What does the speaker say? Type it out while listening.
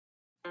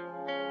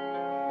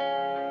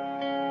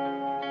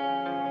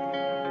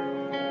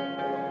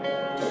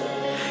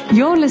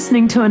You're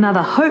listening to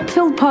another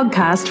hope-filled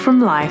podcast from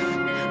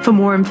Life. For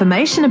more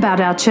information about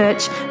our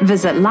church,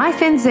 visit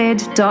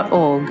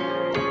lifenz.org.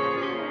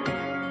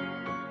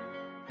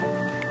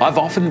 I've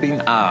often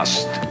been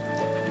asked,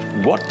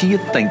 what do you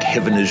think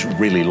heaven is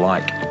really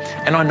like?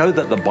 And I know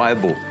that the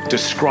Bible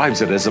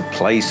describes it as a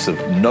place of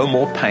no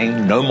more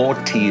pain, no more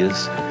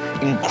tears,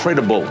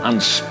 incredible,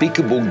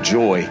 unspeakable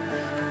joy.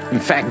 In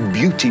fact,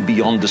 beauty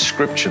beyond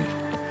description,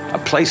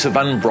 a place of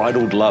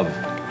unbridled love.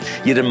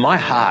 Yet in my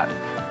heart,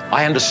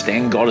 I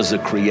understand God as a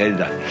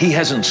creator. He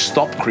hasn't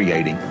stopped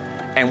creating,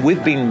 and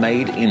we've been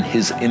made in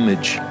His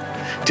image.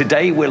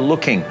 Today, we're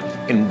looking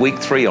in week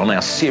 3 on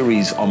our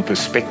series on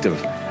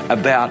perspective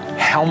about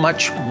how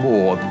much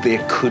more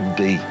there could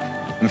be.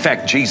 In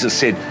fact, Jesus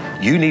said,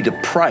 you need to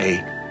pray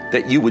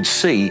that you would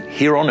see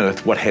here on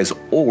earth what has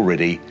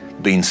already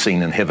been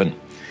seen in heaven.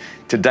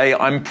 Today,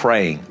 I'm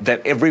praying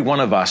that every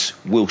one of us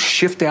will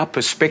shift our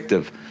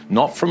perspective,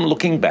 not from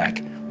looking back,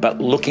 but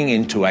looking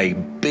into a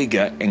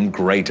bigger and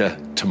greater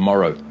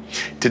tomorrow.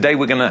 Today,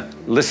 we're going to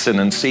listen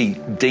and see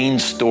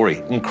Dean's story,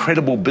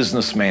 incredible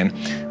businessman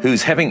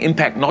who's having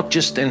impact not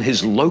just in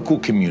his local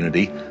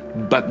community,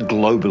 but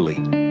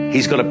globally.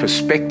 He's got a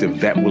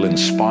perspective that will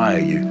inspire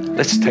you.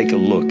 Let's take a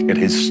look at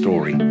his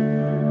story.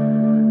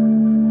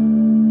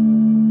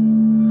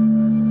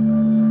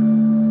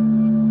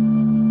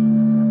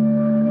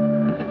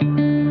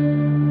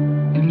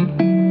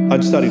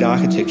 I'd studied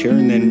architecture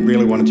and then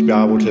really wanted to be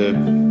able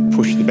to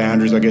push the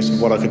boundaries, I guess,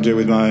 of what I could do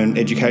with my own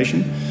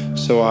education.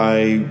 So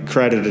I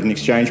created an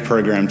exchange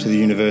program to the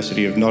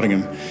University of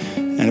Nottingham.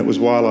 And it was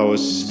while I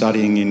was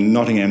studying in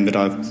Nottingham that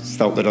I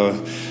felt that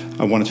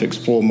I wanted to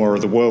explore more of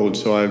the world.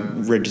 So I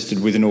registered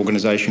with an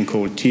organisation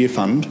called Tear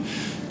Fund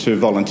to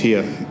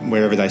volunteer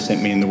wherever they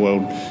sent me in the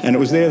world. And it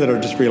was there that I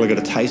just really got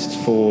a taste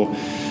for,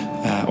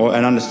 or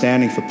an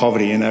understanding for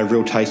poverty and a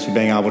real taste for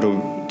being able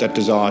to, that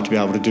desire to be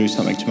able to do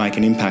something to make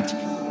an impact.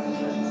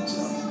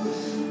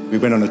 We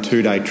went on a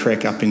 2-day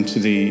trek up into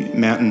the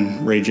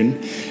mountain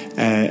region,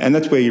 and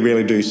that's where you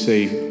really do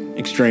see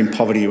extreme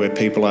poverty, where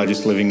people are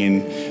just living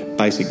in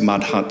basic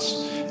mud huts.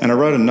 And I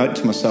wrote a note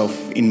to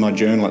myself in my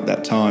journal at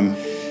that time,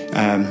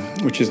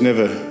 which has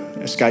never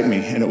escaped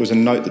me, and it was a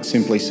note that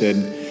simply said,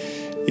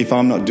 if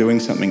I'm not doing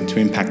something to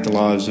impact the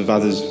lives of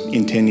others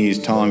in 10 years'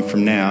 time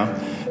from now,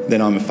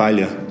 then I'm a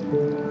failure.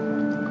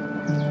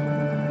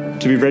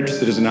 To be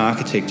registered as an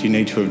architect, you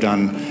need to have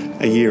done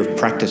a year of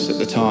practice at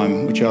the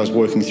time, which I was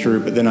working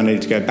through, but then I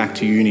needed to go back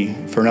to uni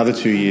for another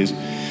 2 years.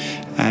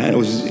 And it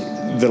was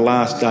the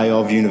last day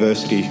of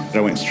university that I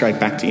went straight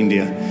back to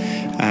India.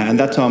 And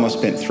that time I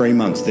spent 3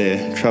 months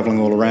there, travelling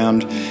all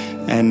around,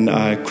 and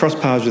I crossed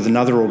paths with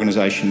another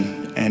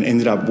organisation and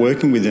ended up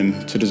working with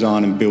them to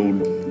design and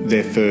build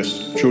their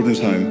first children's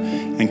home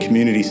and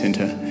community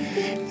centre.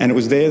 And it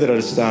was there that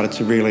I started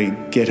to really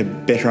get a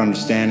better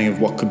understanding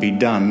of what could be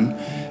done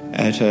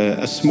at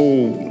a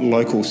small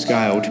local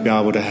scale to be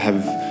able to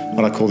have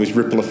what I call this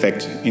ripple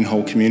effect in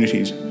whole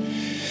communities.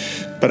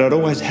 But I'd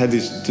always had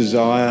this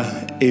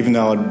desire, even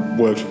though I'd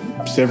worked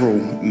several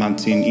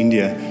months in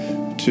India,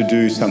 to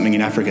do something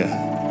in Africa.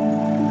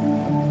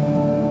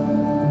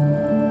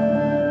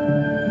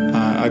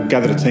 I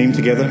gathered a team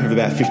together of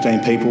about 15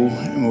 people,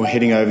 and we were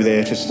heading over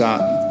there to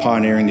start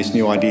pioneering this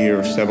new idea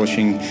of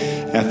establishing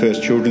our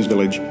first children's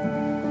village.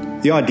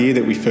 The idea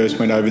that we first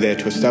went over there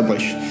to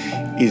establish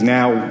is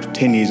now,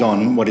 10 years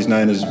on, what is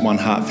known as One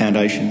Heart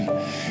Foundation.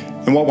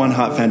 And what One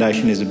Heart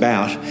Foundation is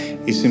about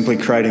is simply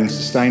creating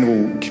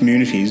sustainable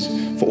communities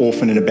for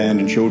orphan and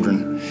abandoned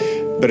children.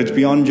 But it's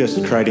beyond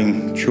just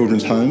creating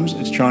children's homes.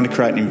 It's trying to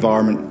create an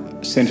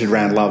environment centred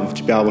around love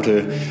to be able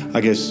to,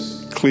 I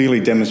guess, clearly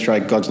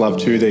demonstrate God's love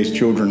to these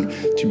children,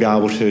 to be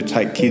able to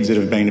take kids that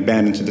have been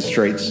abandoned to the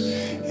streets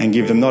and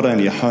give them not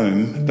only a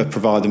home, but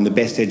provide them the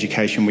best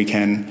education we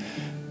can,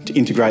 to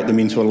integrate them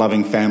into a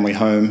loving family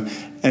home,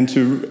 and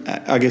to,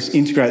 I guess,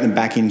 integrate them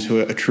back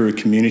into a true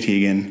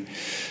community again.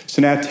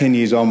 So now, 10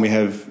 years on, we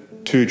have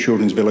 2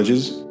 children's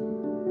villages,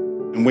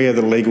 and we are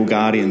the legal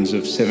guardians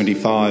of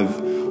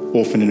 75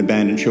 orphan and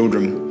abandoned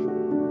children.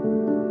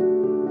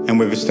 And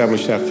we've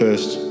established our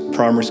first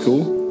primary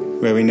school,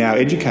 where we now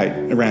educate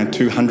around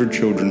 200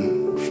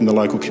 children from the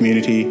local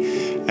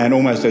community, and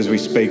almost as we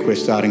speak, we're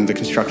starting the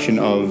construction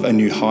of a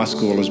new high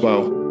school as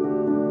well.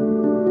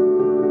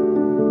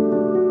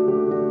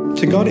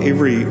 To God,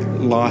 every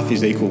life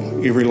is equal.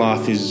 Every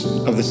life is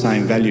of the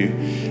same value.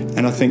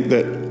 And I think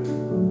that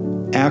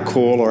our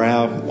call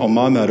or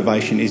my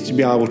motivation is to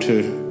be able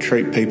to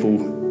treat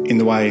people in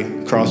the way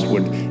Christ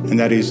would, and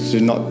that is to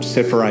not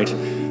separate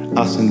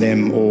us and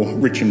them or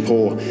rich and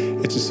poor.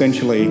 It's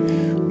essentially,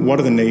 what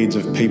are the needs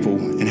of people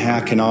and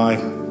how can I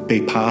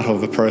be part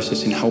of a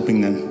process in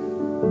helping them?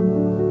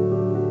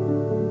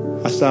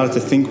 I started to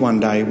think one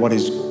day, what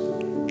is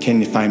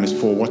Kenya famous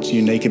for? What's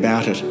unique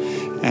about it?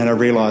 And I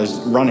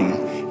realised running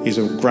is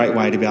a great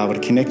way to be able to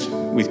connect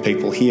with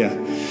people here.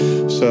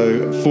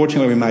 So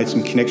fortunately we made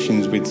some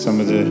connections with some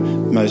of the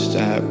most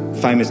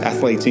famous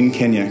athletes in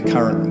Kenya,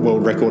 current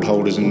world record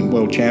holders and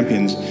world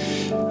champions.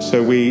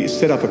 So we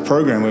set up a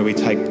program where we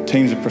take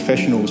teams of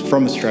professionals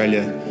from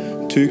Australia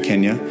to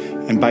Kenya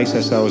and base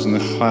ourselves in the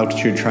high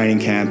altitude training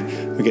camp.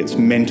 We get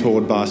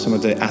mentored by some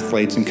of the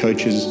athletes and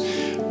coaches,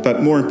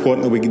 but more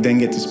importantly, we then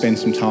get to spend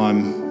some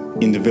time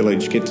in the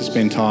village, get to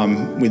spend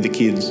time with the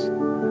kids.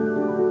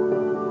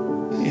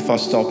 If I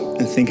stop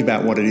and think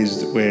about what it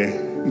is that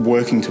we're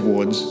working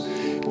towards,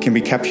 it can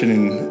be captured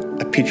in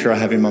a picture I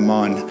have in my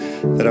mind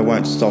that I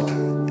won't stop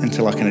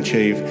until I can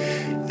achieve.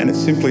 And it's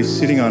simply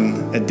sitting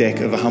on a deck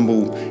of a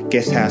humble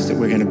guest house that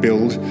we're going to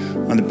build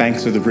on the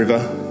banks of the river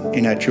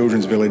in our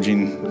children's village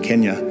in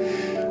Kenya,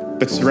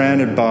 but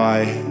surrounded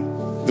by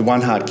the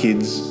One Heart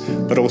kids,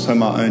 but also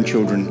my own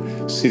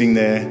children, sitting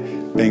there,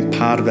 being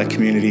part of that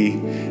community,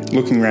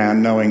 looking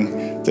around,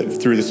 knowing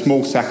that through the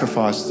small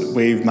sacrifice that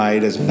we've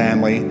made as a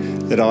family,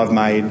 that I've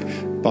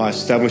made by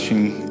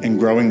establishing and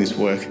growing this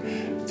work,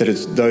 that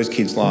it's those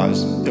kids'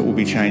 lives that will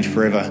be changed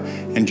forever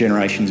and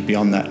generations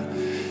beyond that.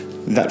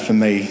 That for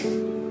me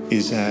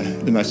is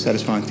the most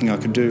satisfying thing I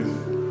could do.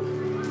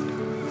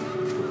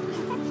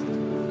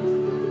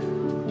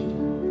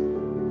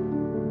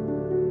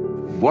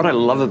 What I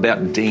love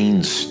about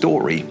Dean's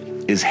story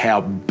is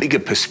how big a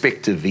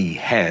perspective he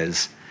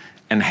has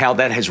and how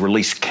that has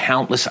released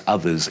countless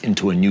others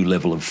into a new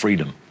level of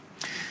freedom.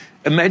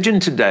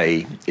 Imagine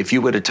today if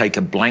you were to take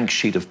a blank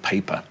sheet of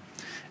paper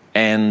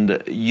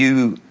and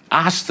you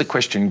ask the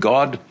question,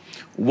 God,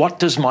 what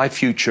does my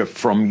future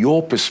from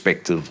your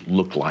perspective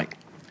look like?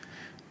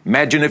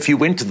 Imagine if you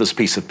went to this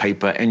piece of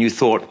paper and you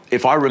thought,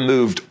 if I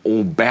removed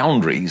all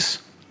boundaries,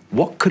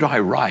 what could I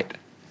write?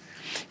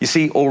 You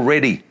see,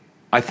 already,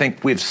 I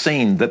think we've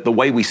seen that the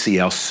way we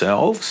see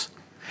ourselves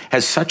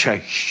has such a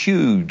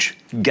huge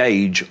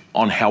gauge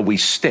on how we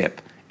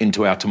step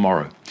into our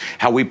tomorrow,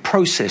 how we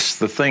process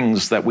the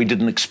things that we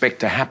didn't expect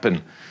to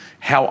happen,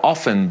 how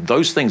often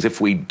those things, if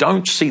we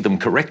don't see them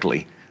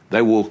correctly,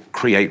 they will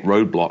create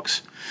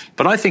roadblocks.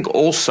 But I think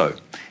also,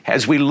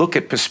 as we look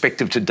at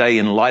perspective today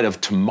in light of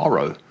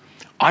tomorrow,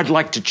 I'd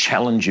like to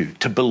challenge you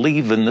to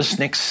believe in this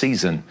next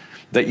season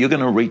that you're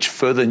going to reach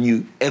further than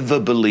you ever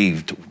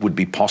believed would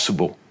be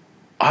possible.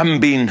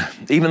 I've been,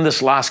 even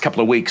this last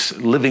couple of weeks,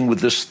 living with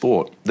this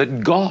thought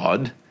that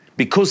God,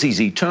 because he's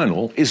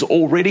eternal, is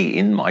already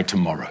in my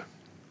tomorrow.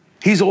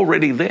 He's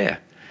already there.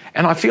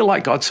 And I feel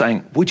like God's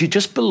saying, would you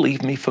just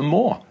believe me for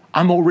more?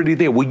 I'm already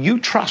there. Will you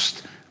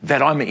trust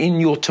that I'm in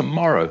your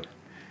tomorrow?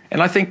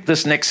 And I think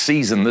this next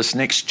season, this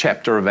next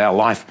chapter of our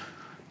life,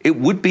 it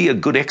would be a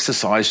good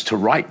exercise to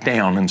write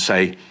down and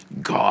say,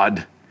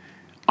 God,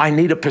 I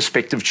need a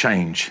perspective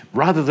change.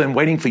 Rather than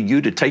waiting for you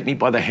to take me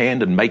by the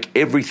hand and make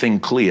everything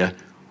clear,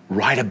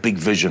 write a big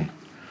vision.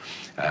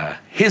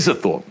 Here's a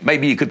thought.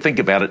 Maybe you could think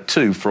about it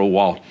too for a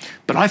while.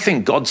 But I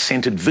think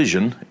God-centered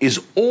vision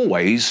is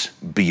always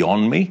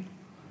beyond me.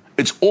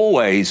 It's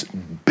always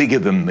bigger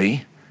than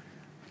me.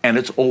 And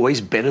it's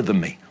always better than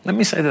me. Let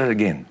me say that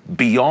again.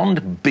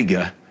 Beyond,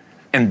 bigger,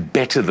 and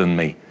better than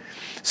me.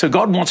 So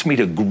God wants me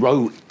to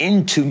grow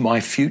into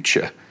my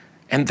future.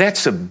 And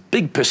that's a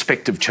big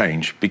perspective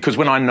change, because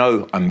when I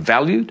know I'm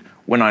valued,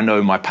 when I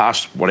know my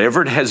past,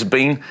 whatever it has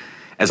been,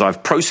 as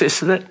I've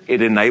processed it,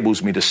 it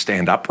enables me to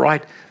stand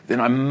upright, then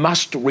I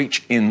must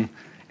reach in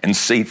and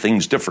see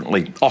things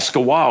differently. Oscar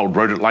Wilde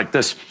wrote it like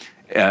this: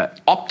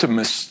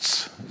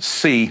 optimists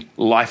see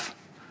life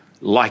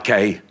like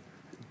a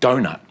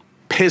donut.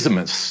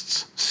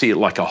 Pessimists see it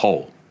like a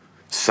hole.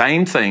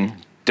 Same thing,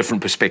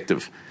 different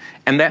perspective.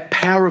 And that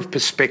power of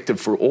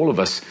perspective for all of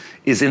us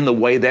is in the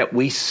way that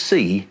we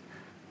see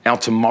our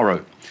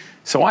tomorrow.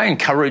 So I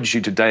encourage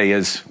you today,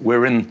 as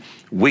we're in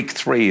week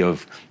 3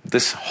 of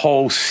this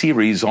whole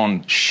series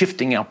on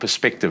shifting our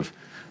perspective,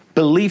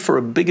 believe for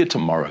a bigger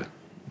tomorrow.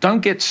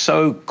 Don't get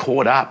so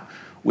caught up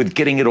with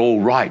getting it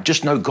all right.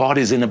 Just know God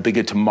is in a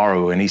bigger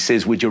tomorrow. And he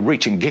says, would you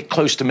reach and get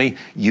close to me?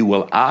 You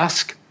will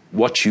ask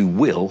what you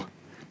will,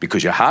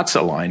 because your heart's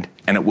aligned,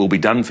 and it will be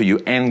done for you.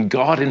 And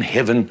God in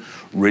heaven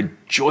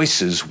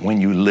rejoices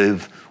when you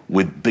live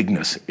with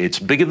bigness. It's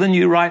bigger than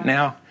you right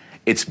now.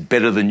 It's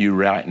better than you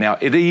right now.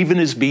 It even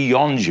is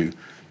beyond you.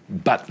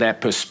 But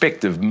that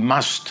perspective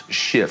must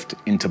shift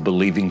into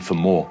believing for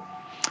more.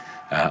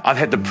 I've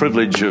had the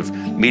privilege of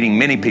meeting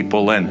many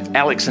people, and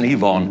Alex and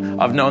Yvonne,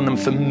 I've known them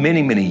for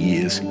many, many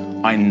years.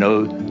 I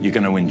know you're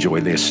going to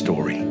enjoy their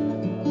story.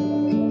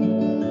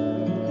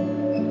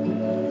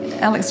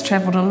 Alex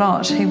travelled a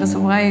lot. He was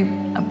away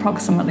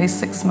approximately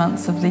 6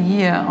 months of the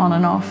year, on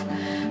and off,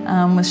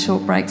 with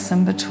short breaks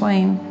in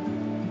between.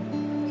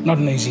 Not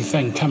an easy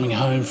thing coming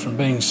home from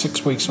being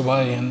 6 weeks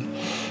away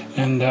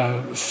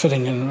and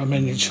fitting in. I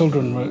mean, your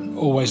children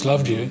always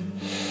loved you,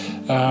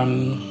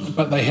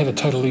 but they had a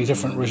totally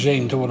different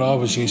regime to what I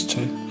was used to,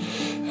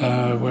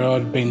 where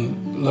I'd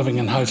been living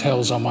in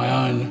hotels on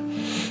my own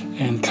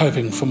and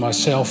coping for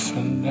myself,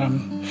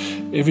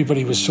 and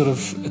everybody was sort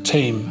of a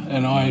team,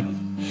 and I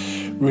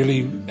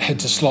really had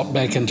to slot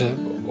back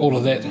into all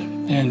of that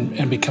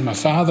and become a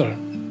father.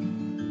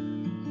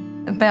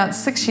 About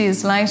 6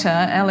 years later,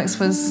 Alex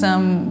was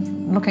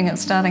looking at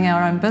starting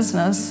our own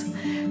business,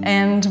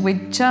 and we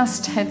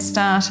just had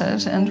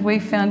started, and we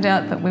found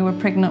out that we were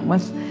pregnant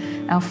with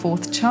our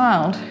 4th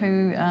child,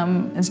 who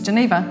is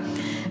Geneva.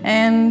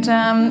 And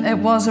it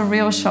was a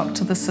real shock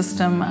to the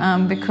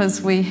system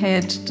because we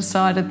had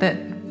decided that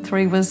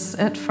 3 was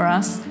it for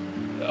us.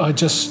 I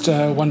just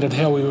wondered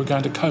how we were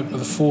going to cope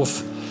with a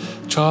 4th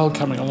child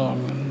coming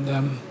along,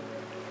 and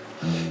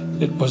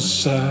it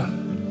was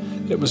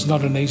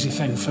not an easy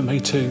thing for me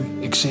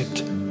to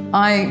accept.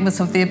 I was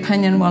of the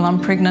opinion, well, I'm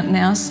pregnant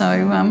now, so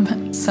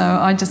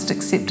I just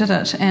accepted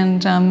it,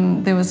 and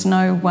there was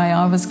no way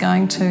I was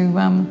going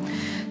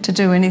to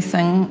do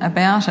anything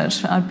about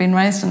it. I'd been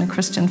raised in a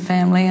Christian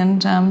family,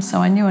 and so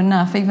I knew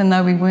enough, even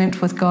though we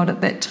weren't with God at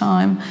that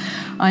time,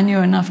 I knew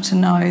enough to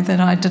know that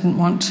I didn't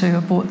want to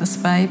abort this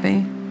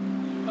baby.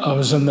 I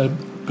was in the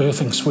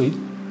birthing suite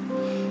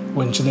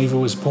when Geneva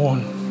was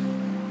born.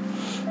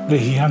 The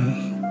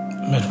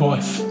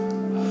midwife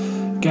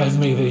gave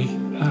me the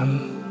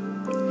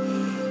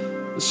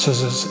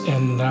scissors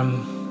and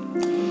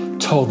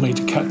told me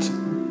to cut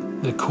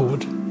the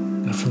cord.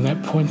 And from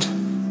that point,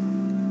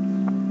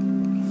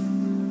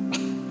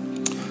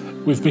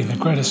 we've been the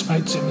greatest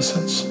mates ever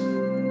since.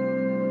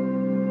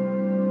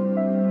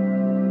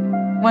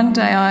 One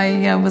day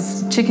I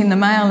was checking the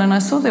mail and I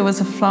saw there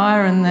was a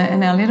flyer in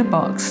our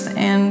letterbox,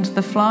 and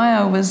the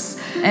flyer was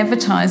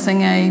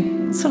advertising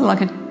a sort of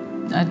like a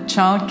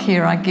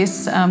childcare, I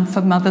guess,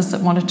 for mothers that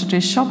wanted to do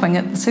shopping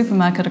at the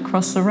supermarket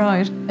across the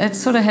road. It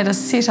sort of had a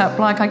set-up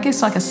like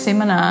a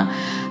seminar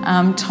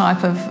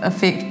type of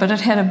effect, but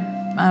it had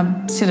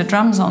a set of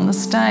drums on the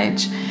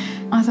stage.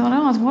 I thought,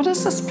 oh, what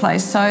is this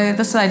place? So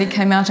this lady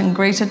came out and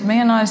greeted me,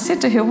 and I said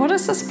to her, what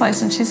is this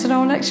place? And she said, oh,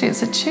 well, actually,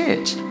 it's a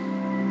church.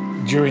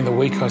 During the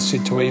week, I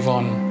said to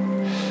Yvonne,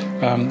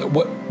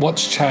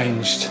 what's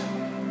changed?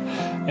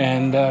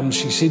 And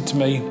she said to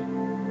me,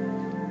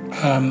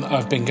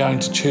 I've been going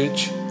to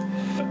church.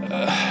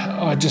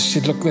 I just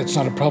said, look, that's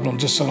not a problem,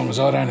 just so long as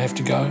I don't have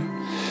to go.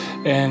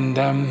 And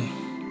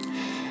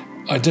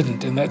I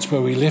didn't, and that's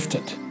where we left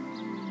it.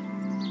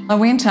 I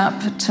went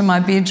up to my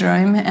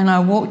bedroom and I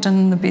walked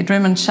in the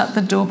bedroom and shut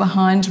the door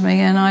behind me,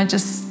 and I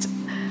just,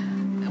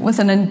 with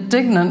an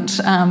indignant,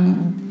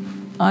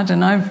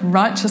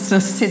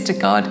 righteousness, said to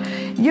God,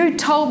 you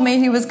told me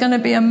he was going to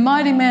be a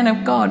mighty man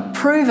of God,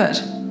 prove it.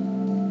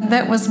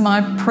 That was my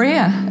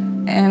prayer,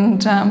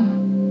 and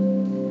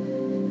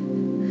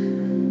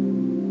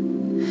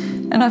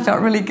I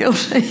felt really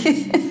guilty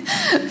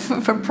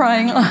for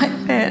praying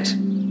like that.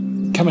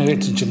 Coming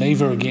back to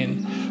Geneva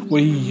again,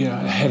 we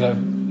had a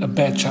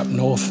batch up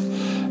north,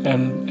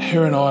 and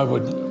her and I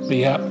would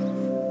be out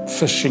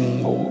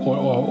fishing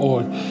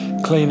or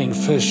cleaning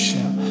fish.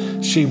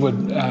 She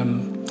would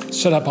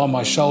sit up on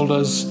my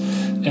shoulders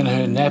in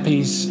her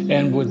nappies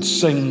and would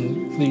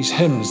sing these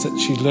hymns that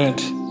she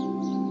learnt.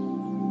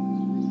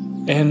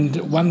 And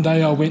one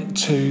day I went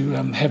to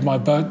have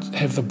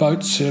the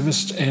boat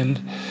serviced,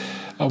 and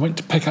I went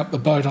to pick up the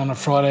boat on a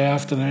Friday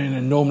afternoon,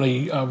 and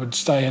normally I would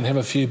stay and have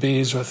a few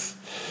beers with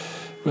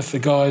the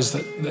guys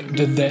that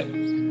did that.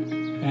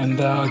 And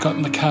I got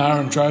in the car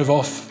and drove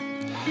off,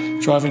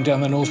 driving down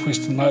the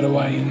northwestern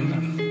motorway,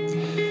 and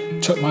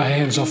took my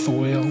hands off the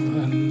wheel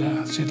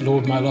and said,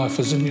 Lord, my life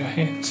is in your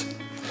hands.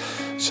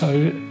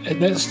 So at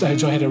that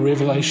stage I had a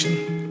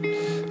revelation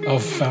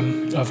of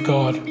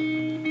God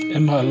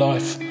in my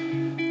life,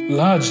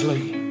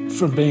 largely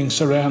from being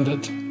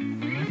surrounded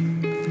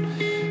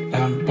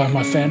by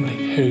my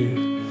family,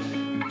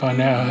 who by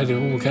now had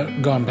all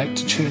gone back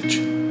to church.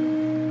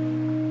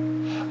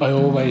 I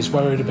always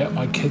worried about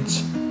my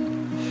kids.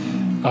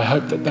 I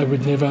hoped that they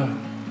would never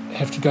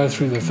have to go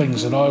through the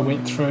things that I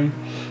went through.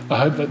 I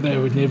hoped that they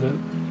would never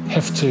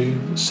have to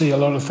see a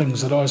lot of things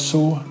that I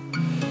saw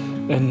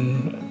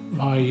in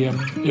my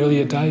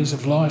earlier days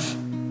of life.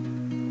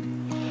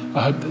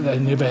 I hope that they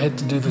never had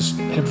to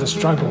have the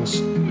struggles.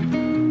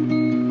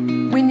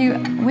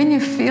 When you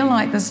feel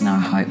like there's no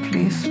hope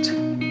left,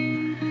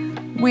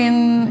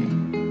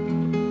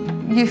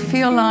 when you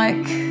feel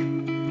like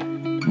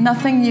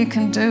nothing you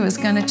can do is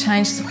going to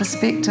change the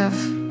perspective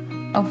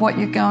of what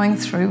you're going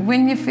through,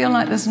 when you feel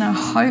like there's no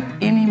hope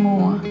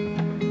anymore,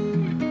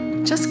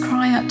 just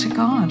cry out to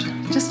God.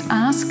 Just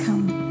ask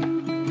Him,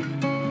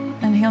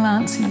 and He'll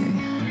answer you.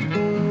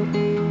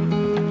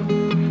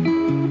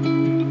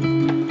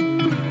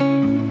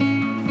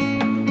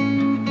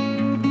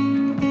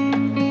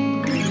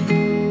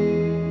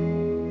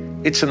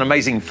 It's an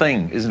amazing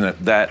thing, isn't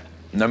it, that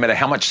no matter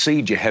how much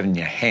seed you have in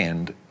your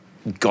hand,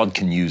 God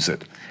can use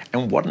it.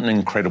 And what an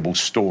incredible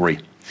story.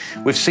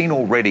 We've seen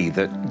already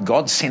that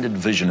God-centered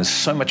vision is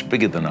so much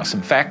bigger than us.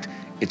 In fact,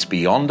 it's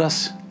beyond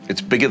us,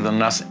 it's bigger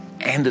than us,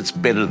 and it's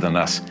better than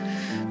us.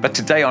 But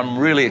today I'm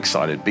really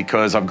excited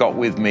because I've got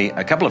with me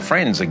a couple of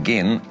friends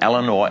again,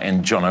 Eleanor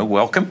and Jono.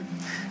 Welcome.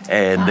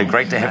 And they're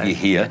great to have you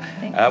here.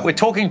 We're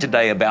talking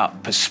today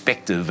about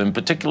perspective, and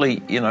particularly,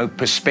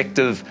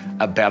 perspective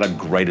about a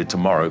greater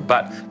tomorrow.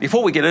 But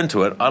before we get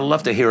into it, I'd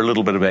love to hear a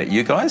little bit about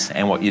you guys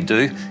and what you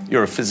do.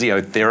 You're a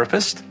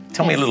physiotherapist.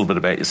 Tell me a little bit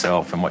about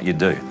yourself and what you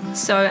do.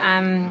 So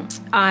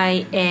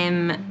I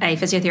am a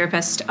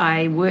physiotherapist.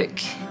 I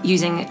work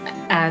using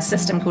a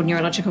system called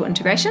neurological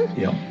integration,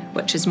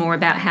 which is more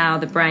about how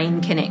the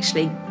brain can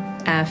actually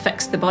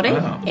fix the body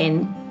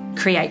and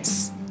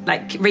creates,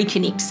 like,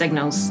 reconnect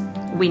signals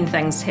when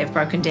things have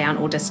broken down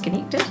or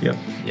disconnected.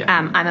 Yeah.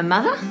 I'm a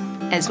mother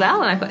as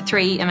well, and I've got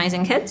 3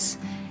 amazing kids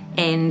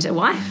and a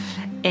wife,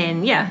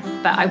 and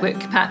but I work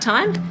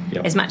part-time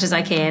as much as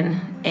I can,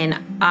 and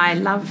I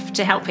love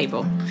to help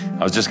people.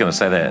 I was just going to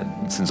say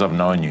that since I've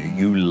known you,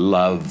 you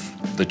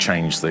love the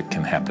change that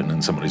can happen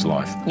in somebody's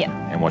life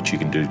and what you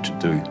can do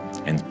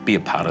and be a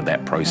part of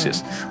that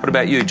process. What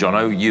about you,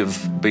 Jono?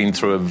 You've been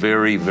through a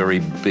very, very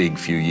big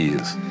few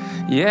years.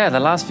 Yeah, the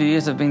last few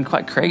years have been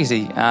quite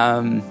crazy.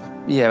 About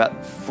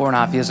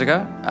 4.5 years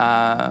ago,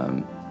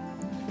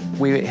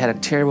 we had a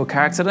terrible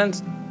car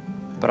accident,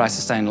 but I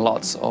sustained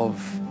lots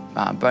of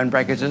bone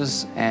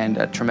breakages and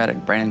a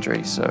traumatic brain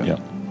injury. So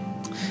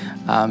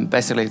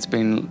basically it's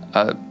been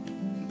a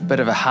bit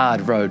of a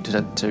hard road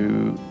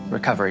to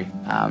recovery.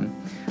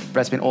 But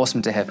it's been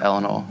awesome to have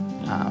Eleanor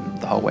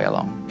the whole way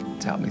along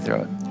to help me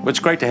through it. Well, it's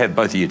great to have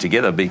both of you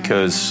together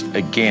because,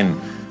 again,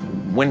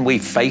 when we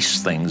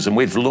face things, and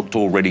we've looked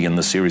already in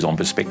the series on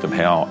perspective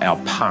how our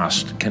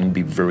past can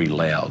be very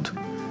loud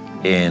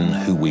in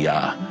who we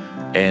are,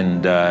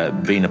 and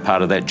being a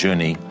part of that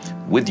journey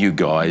with you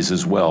guys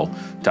as well,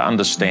 to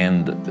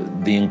understand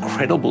the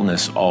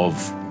incredibleness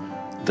of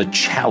the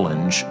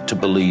challenge to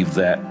believe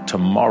that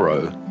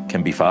tomorrow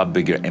can be far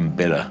bigger and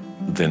better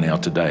than our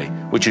today,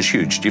 which is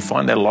huge. Do you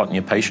find that a lot in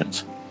your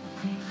patients?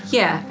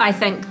 Yeah, I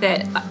think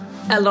that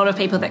a lot of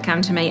people that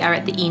come to me are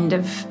at the end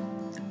of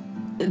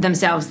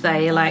themselves.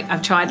 They're like,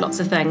 I've tried lots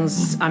of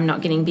things, I'm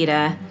not getting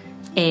better,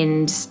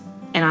 and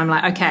I'm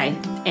like, okay.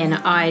 And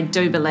I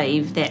do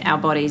believe that our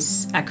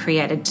bodies are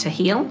created to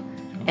heal,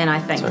 and I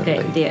think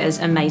that there is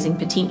amazing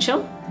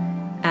potential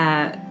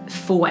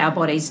for our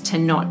bodies to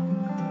not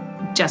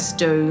just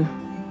do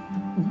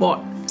what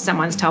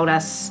someone's told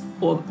us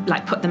or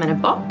like put them in a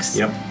box.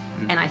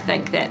 And I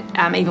think that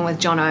even with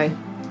Jono,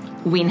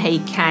 when he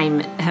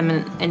came, him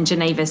in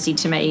Geneva said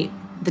to me,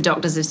 the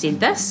doctors have said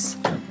this.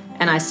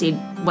 And I said,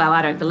 well,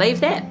 I don't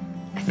believe that.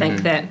 I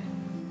think that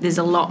there's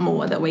a lot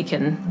more that we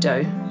can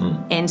do.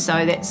 And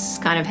so that's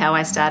kind of how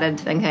I started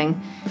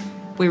thinking,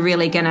 we're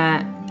really going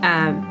to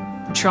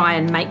try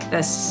and make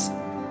this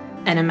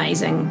an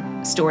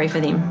amazing story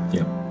for them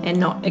and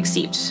not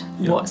accept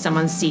what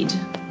someone said.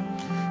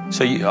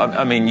 So,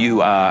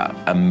 you are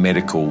a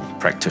medical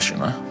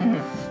practitioner.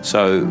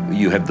 So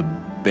you have the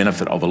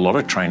benefit of a lot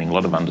of training, a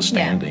lot of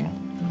understanding.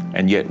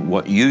 And yet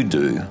what you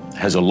do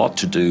has a lot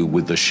to do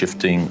with the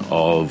shifting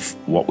of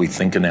what we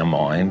think in our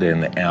mind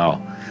and our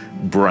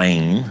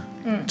brain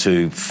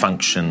to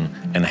function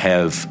and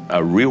have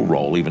a real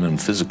role even in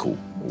physical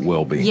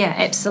well-being. Yeah,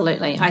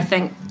 absolutely. I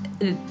think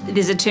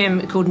there's a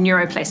term called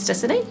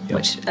neuroplasticity,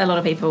 which a lot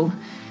of people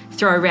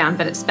throw around,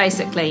 but it's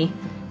basically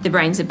the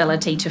brain's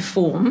ability to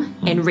form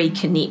and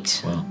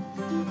reconnect,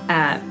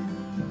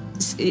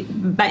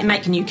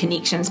 make new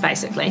connections,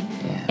 basically.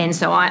 And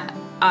so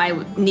I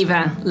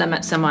never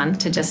limit someone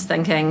to just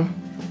thinking,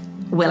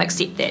 we'll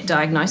accept that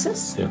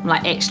diagnosis.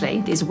 Like,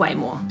 actually, there's way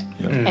more.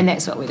 And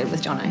that's what we did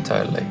with Jono.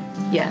 Totally.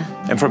 Yeah.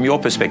 And from your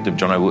perspective,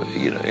 Jono,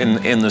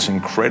 in this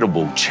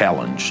incredible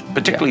challenge,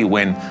 particularly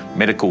when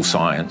medical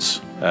science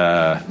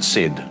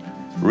said,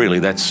 really,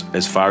 that's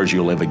as far as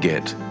you'll ever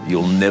get.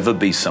 You'll never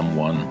be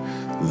someone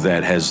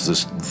that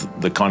has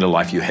the kind of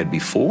life you had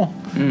before,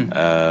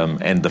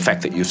 and the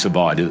fact that you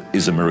survived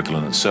is a miracle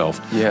in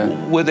itself.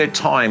 Were there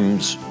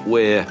times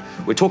where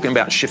we're talking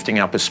about shifting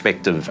our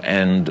perspective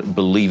and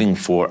believing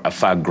for a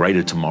far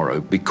greater tomorrow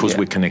because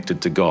we're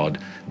connected to God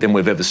than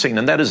we've ever seen?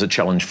 And that is a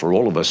challenge for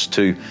all of us,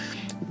 to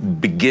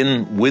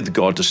begin with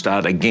God, to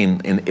start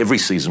again in every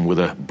season with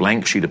a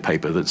blank sheet of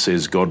paper that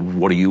says, God,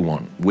 what do you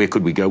want? Where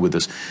could we go with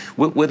this?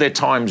 Were there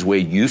times where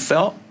you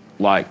felt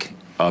like,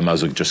 I might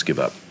as well just give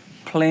up?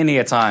 Plenty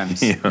of times.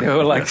 There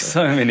were like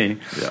so many.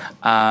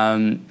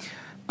 But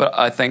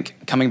I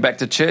think coming back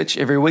to church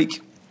every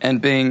week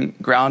and being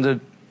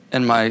grounded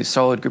in my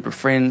solid group of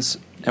friends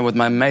and with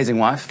my amazing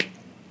wife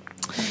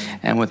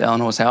and with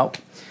Eleanor's help,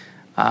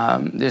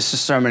 there's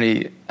just so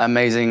many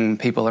amazing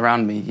people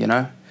around me,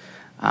 to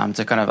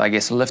kind of, I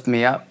guess, lift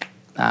me up,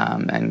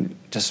 and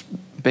just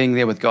being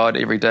there with God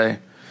every day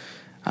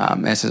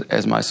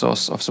as my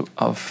source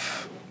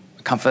of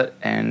comfort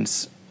and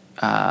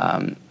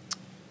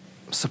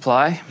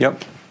supply.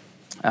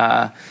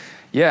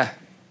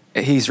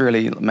 He's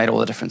really made all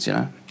the difference,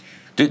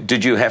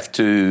 Did you have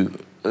to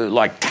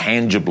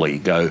tangibly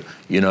go,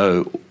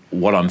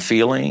 what I'm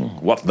feeling,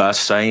 what they're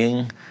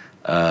saying,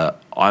 I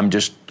am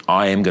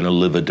going to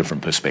live a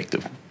different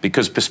perspective?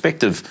 Because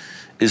perspective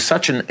is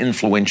such an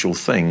influential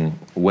thing.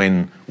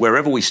 When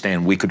wherever we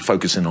stand, we could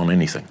focus in on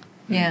anything.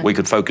 We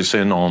could focus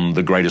in on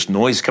the greatest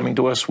noise coming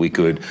to us. We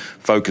could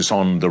focus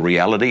on the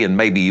reality. And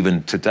maybe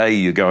even today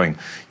you're going,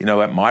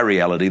 at my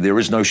reality, there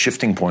is no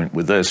shifting point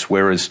with this.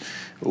 Whereas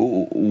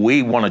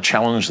we want to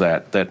challenge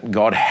that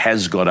God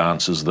has got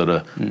answers that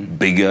are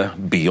bigger,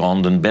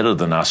 beyond, and better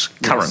than us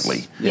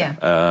currently.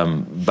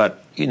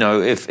 But,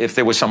 if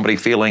there was somebody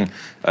feeling,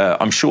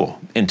 I'm sure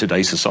in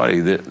today's society,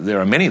 there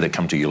are many that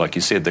come to you, like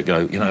you said, that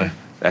go,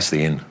 that's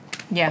the end.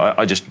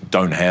 I just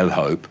don't have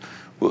hope.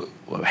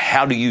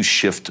 how do you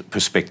shift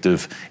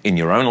perspective in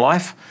your own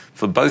life,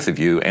 for both of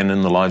you, and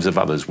in the lives of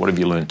others? What have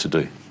you learned to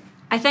do?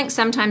 I think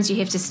sometimes you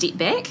have to step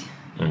back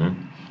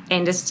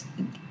and just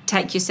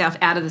take yourself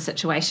out of the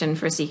situation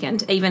for a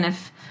second. Even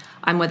if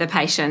I'm with a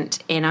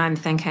patient and I'm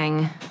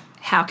thinking,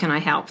 how can I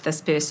help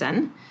this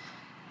person?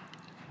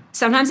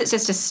 Sometimes it's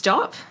just a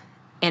stop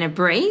and a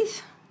breathe.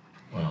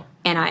 Wow.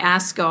 And I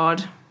ask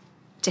God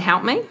to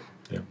help me.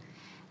 Yeah.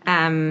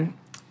 And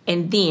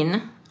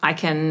then I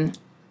can...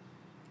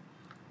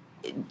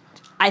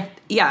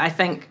 I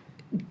think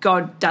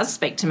God does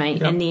speak to me,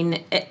 and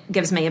then it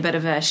gives me a bit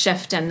of a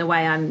shift in the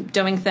way I'm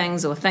doing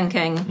things or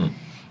thinking.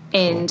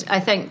 And I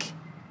think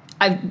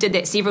I did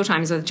that several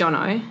times with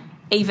Jono.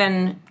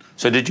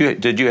 So did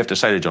you have to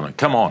say to Jono,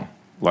 come on,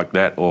 like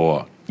that,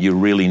 or you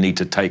really need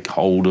to take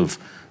hold of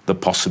the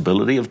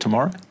possibility of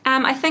tomorrow?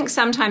 I think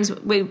sometimes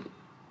we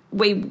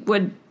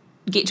would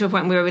get to a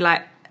point where we're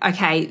like,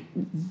 okay,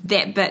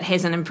 that bit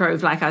hasn't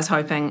improved like I was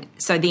hoping.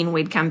 So then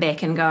we'd come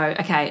back and go,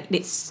 okay,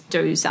 let's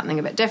do something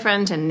a bit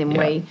different, and then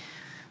we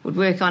would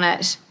work on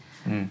it.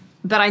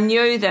 But I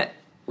knew that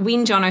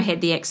when Jono had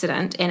the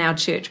accident and our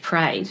church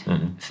prayed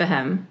for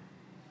him,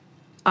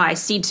 I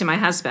said to my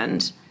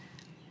husband,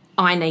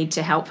 I need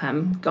to help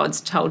him.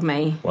 God's told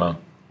me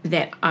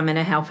that I'm going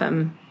to help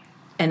him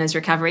in his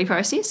recovery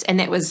process. And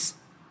that was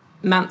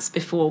months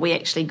before we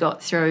actually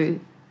got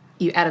through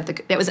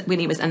that was when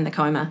he was in the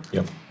coma.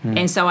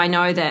 And so I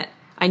knew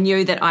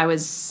that I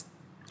was,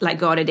 like,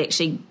 God had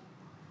actually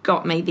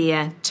got me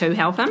there to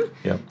help him.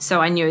 So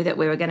I knew that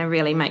we were going to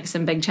really make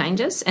some big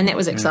changes, and that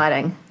was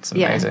exciting. It's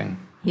amazing.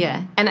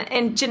 Yeah.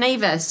 And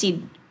Geneva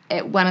said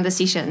at one of the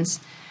sessions,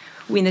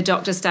 when the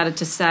doctor started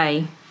to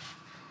say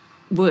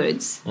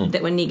words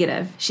that were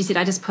negative, she said,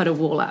 I just put a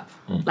wall up,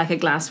 like a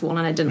glass wall,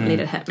 and I didn't let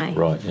it hit me.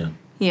 Right,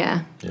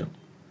 Yeah.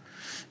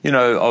 You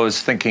know, I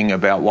was thinking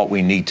about what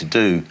we need to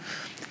do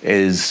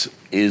is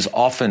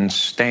often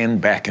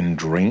stand back and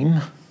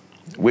dream.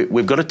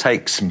 We've got to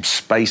take some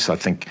space, I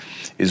think,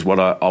 is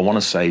what I want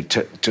to say,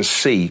 to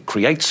see,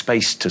 create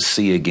space to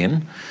see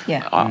again.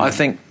 Yeah. I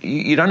think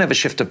you don't have a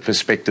shift of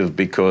perspective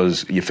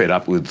because you're fed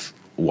up with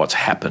what's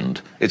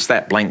happened. It's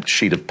that blank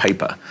sheet of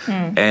paper.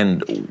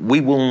 And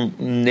we will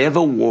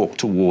never walk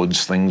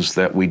towards things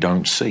that we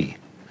don't see.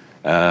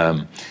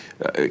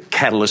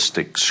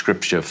 Catalytic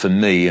scripture for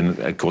me, and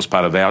of course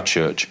part of our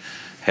church,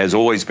 has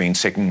always been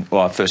 1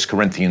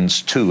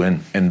 Corinthians 2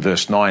 and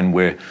verse 9,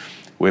 where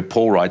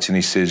Paul writes, and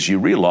he says, you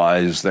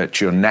realise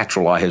that your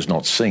natural eye has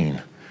not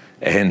seen,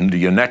 and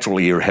your natural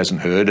ear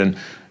hasn't heard,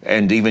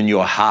 and even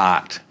your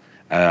heart,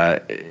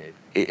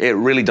 it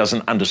really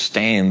doesn't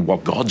understand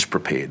what God's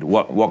prepared,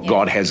 what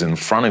God has in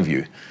front of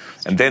you.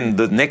 And then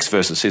the next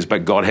verse it says,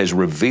 but God has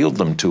revealed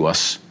them to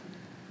us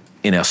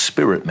in our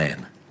spirit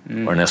man.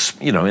 Or in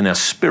our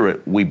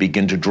spirit, we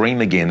begin to dream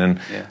again. And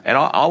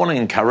I want to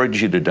encourage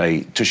you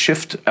today to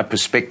shift a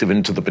perspective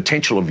into the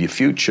potential of your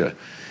future.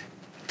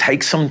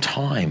 Take some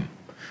time.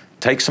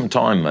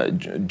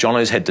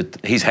 Jono's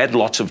he's had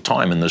lots of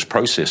time in this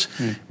process,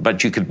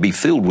 but you could be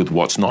filled with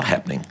what's not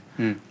happening.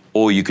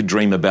 Or you could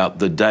dream about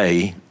the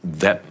day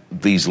that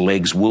these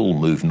legs will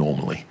move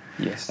normally.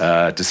 Yes.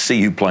 To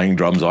see you playing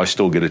drums, I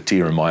still get a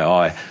tear in my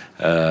eye.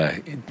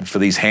 For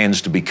these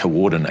hands to be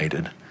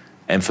coordinated,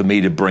 and for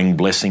me to bring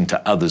blessing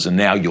to others, and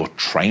now you're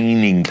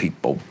training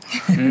people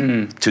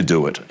to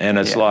do it. And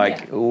it's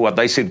what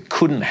they said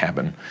couldn't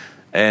happen.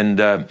 And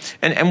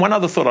one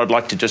other thought I'd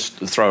like to just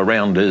throw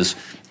around is,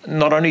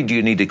 not only do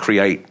you need to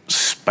create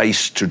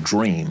space to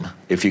dream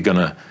if you're going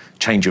to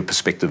change your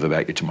perspective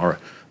about your tomorrow,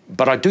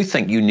 but I do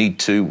think you need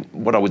to,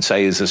 what I would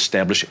say is,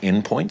 establish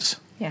endpoints.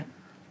 Yeah.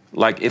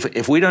 Like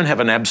if we don't have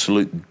an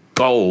absolute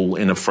goal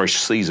in a fresh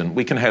season,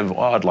 we can have,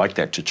 I'd like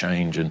that to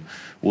change, and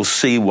we'll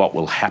see what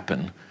will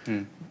happen.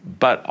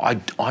 But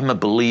I'm a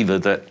believer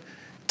that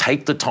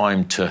take the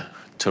time to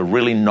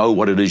really know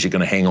what it is you're going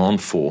to hang on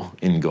for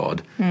in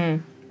God.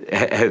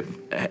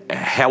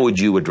 How would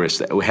you address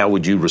that? How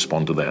would you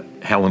respond to that?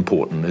 How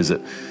important is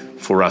it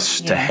for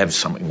us to have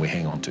something we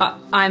hang on to?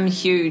 I'm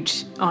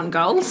huge on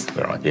goals.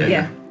 All right.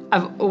 Yeah.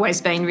 I've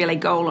always been really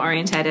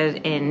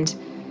goal-orientated,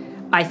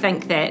 and I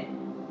think that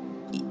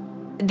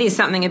there's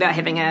something about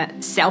having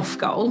a self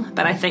goal,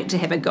 but I think to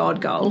have a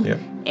God goal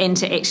and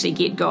to actually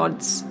get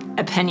God's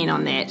opinion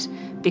on that,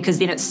 because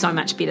then it's so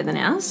much better than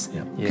ours.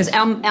 Because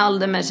our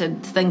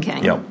limited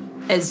thinking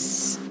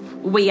is,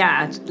 we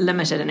are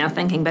limited in our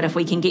thinking, but if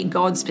we can get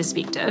God's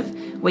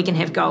perspective, we can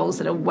have goals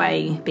that are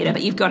way better.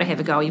 But you've got to have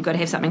a goal, you've got to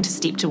have something to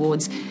step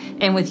towards.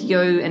 And with you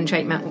in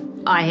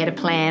treatment, I had a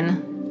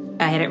plan,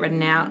 I had it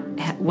written out.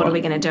 What are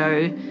we going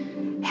to do?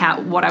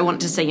 What I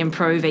want to see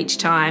improve each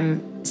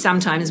time.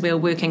 Sometimes we're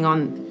working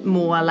on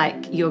more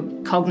like your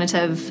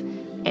cognitive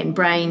and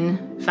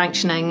brain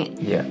functioning,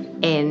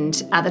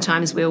 and other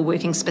times we're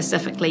working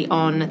specifically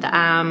on the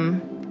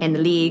arm and the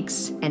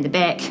legs and the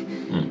back,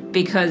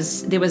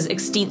 because there was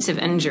extensive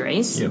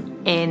injuries,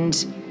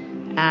 and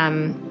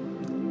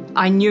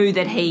I knew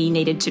that he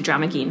needed to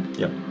drum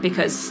again,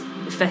 because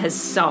for his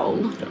soul,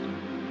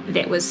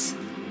 that was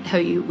who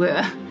you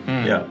were.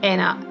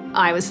 And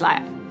I was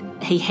like,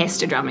 he has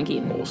to drum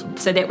again. Awesome.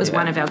 So that was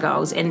one of our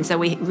goals. And so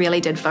we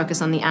really did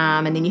focus on the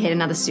arm, and then you had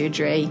another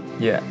surgery.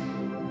 Yeah.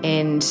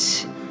 And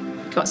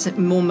got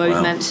some more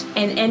movement.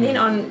 Wow. And then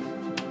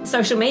on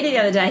social media the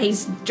other day,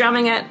 he's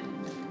drumming at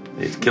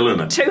He's killing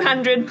it.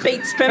 200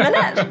 beats per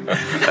minute.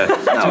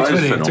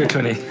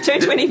 220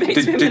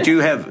 beats per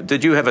minute.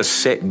 Did you have a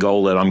set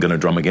goal that I'm going to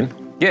drum again?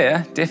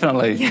 Yeah,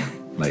 definitely. Yeah.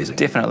 Amazing.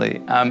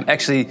 Definitely.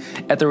 Actually,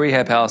 at the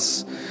rehab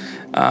house,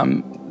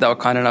 they were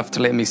kind enough to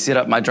let me set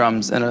up my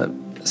drums in a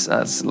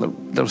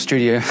little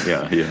studio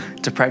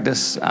to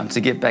practice,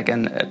 to get back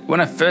in. When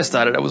I first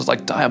started, it was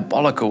like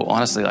diabolical,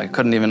 honestly. I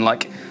couldn't even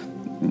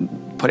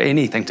put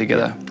anything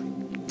together.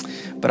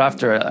 But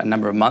after a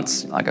number of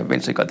months, I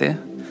eventually got there.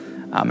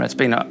 And it's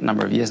been a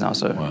number of years now.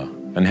 So. Wow.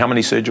 And how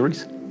many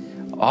surgeries?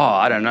 Oh,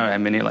 I don't know how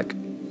many,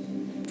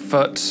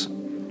 foot,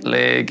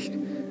 leg,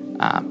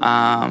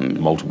 arm.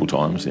 Multiple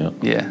times, yeah.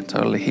 Yeah,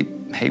 totally.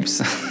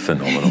 Heaps.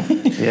 Phenomenal.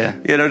 Yeah.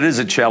 It is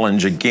a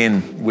challenge.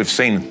 Again, we've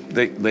seen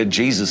that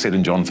Jesus said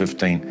in John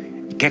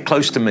 15, get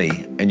close to me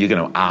and you're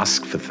going to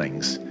ask for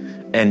things.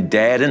 And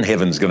Dad in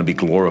heaven is going to be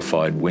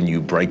glorified when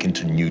you break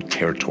into new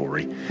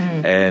territory.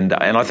 And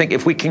I think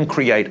if we can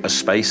create a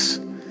space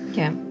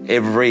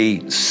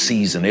every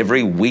season,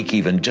 every week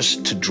even,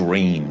 just to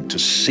dream, to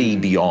see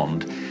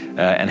beyond,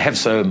 and have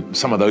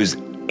some of those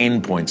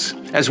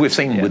endpoints, as we've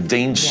seen with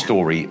Dean's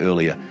story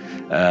earlier,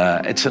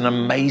 it's an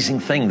amazing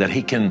thing that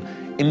he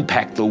can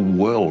impact the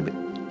world.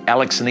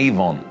 Alex and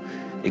Yvonne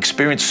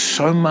experienced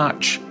so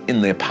much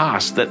in their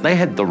past that they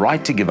had the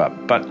right to give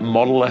up, but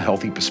model a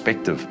healthy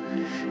perspective.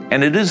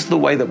 And it is the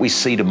way that we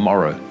see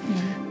tomorrow,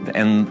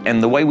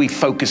 and the way we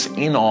focus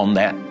in on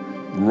that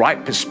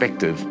right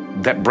perspective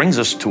that brings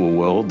us to a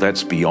world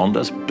that's beyond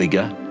us,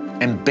 bigger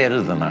and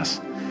better than us.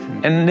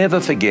 And never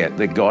forget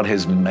that God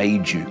has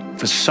made you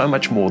for so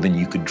much more than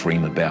you could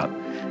dream about.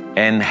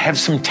 And have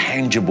some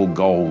tangible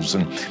goals,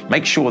 and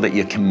make sure that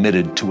you're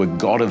committed to a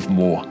God of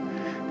more.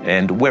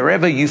 And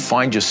wherever you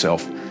find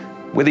yourself,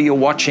 whether you're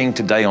watching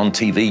today on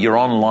TV, you're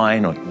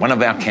online, or one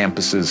of our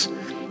campuses,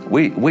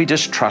 we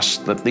just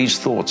trust that these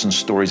thoughts and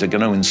stories are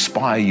going to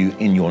inspire you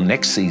in your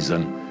next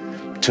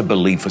season to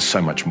believe for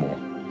so much more.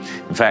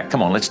 In fact,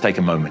 come on, let's take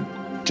a moment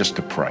just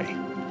to pray.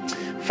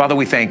 Father,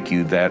 we thank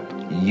you that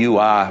you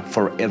are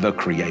forever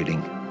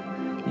creating.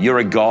 You're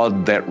a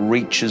God that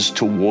reaches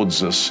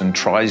towards us and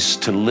tries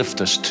to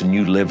lift us to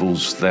new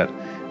levels that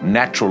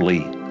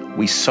naturally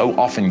we so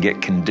often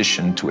get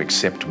conditioned to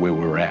accept where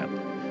we're at.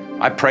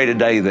 I pray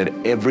today that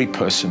every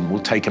person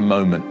will take a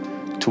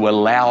moment to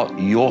allow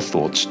your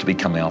thoughts to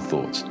become our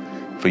thoughts,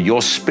 for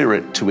your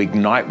spirit to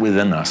ignite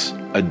within us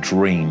a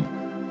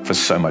dream for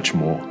so much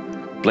more.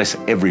 Bless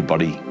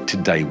everybody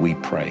today, we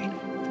pray,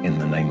 in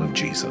the name of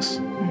Jesus.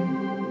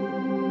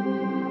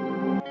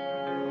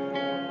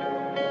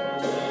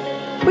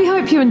 We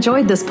hope you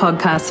enjoyed this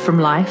podcast from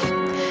Life.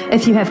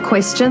 If you have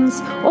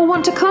questions or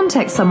want to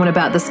contact someone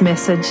about this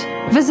message,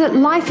 visit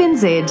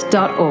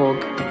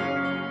lifenz.org.